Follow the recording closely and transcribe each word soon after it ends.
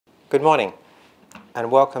Good morning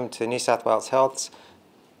and welcome to New South Wales Health's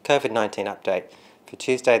COVID-19 update for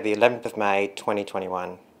Tuesday the 11th of May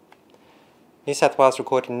 2021. New South Wales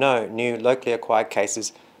recorded no new locally acquired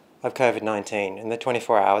cases of COVID-19 in the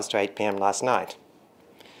 24 hours to 8 p.m. last night.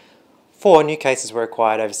 4 new cases were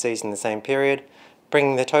acquired overseas in the same period,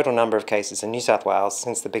 bringing the total number of cases in New South Wales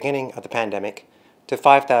since the beginning of the pandemic to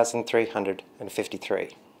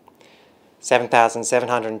 5,353.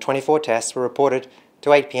 7,724 tests were reported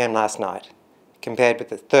to 8 p.m. last night, compared with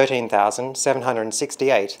the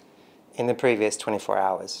 13,768 in the previous 24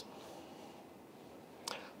 hours.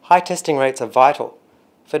 High testing rates are vital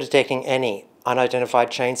for detecting any unidentified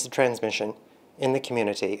chains of transmission in the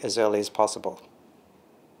community as early as possible.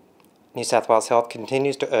 New South Wales Health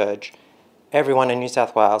continues to urge everyone in New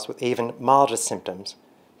South Wales with even milder symptoms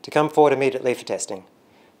to come forward immediately for testing,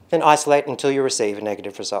 then isolate until you receive a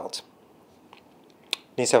negative result.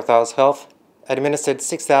 New South Wales Health administered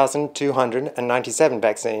 6,297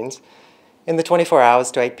 vaccines in the 24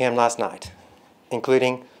 hours to 8 p.m. last night,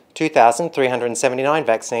 including 2,379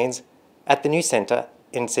 vaccines at the new centre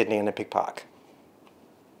in Sydney Olympic Park.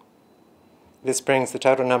 This brings the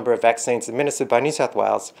total number of vaccines administered by New South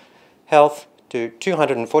Wales Health to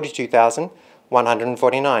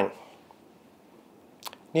 242,149.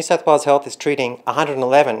 New South Wales Health is treating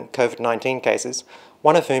 111 COVID-19 cases,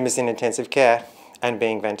 one of whom is in intensive care and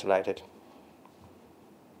being ventilated.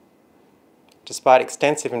 Despite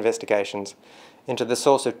extensive investigations into the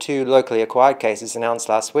source of 2 locally acquired cases announced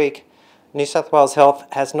last week, New South Wales Health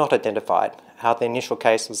has not identified how the initial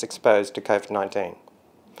case was exposed to COVID-19.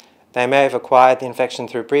 They may have acquired the infection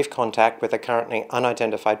through brief contact with a currently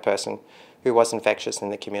unidentified person who was infectious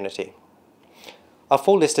in the community. A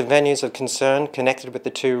full list of venues of concern connected with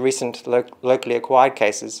the 2 recent locally acquired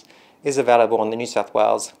cases is available on the New South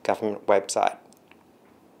Wales Government website.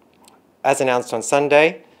 As announced on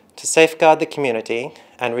Sunday, to safeguard the community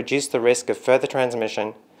and reduce the risk of further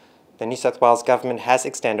transmission, the New South Wales Government has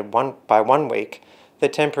extended by 1 week the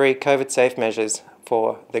temporary COVID-safe measures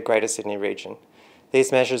for the Greater Sydney region.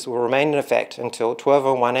 These measures will remain in effect until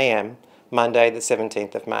 12:01 a.m. Monday the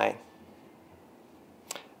 17th of May.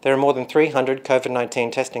 There are more than 300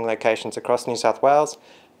 COVID-19 testing locations across New South Wales,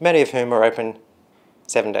 many of whom are open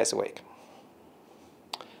 7 days a week.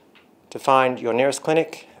 To find your nearest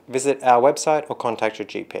clinic, visit our website or contact your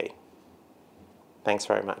GP. Thanks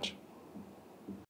very much.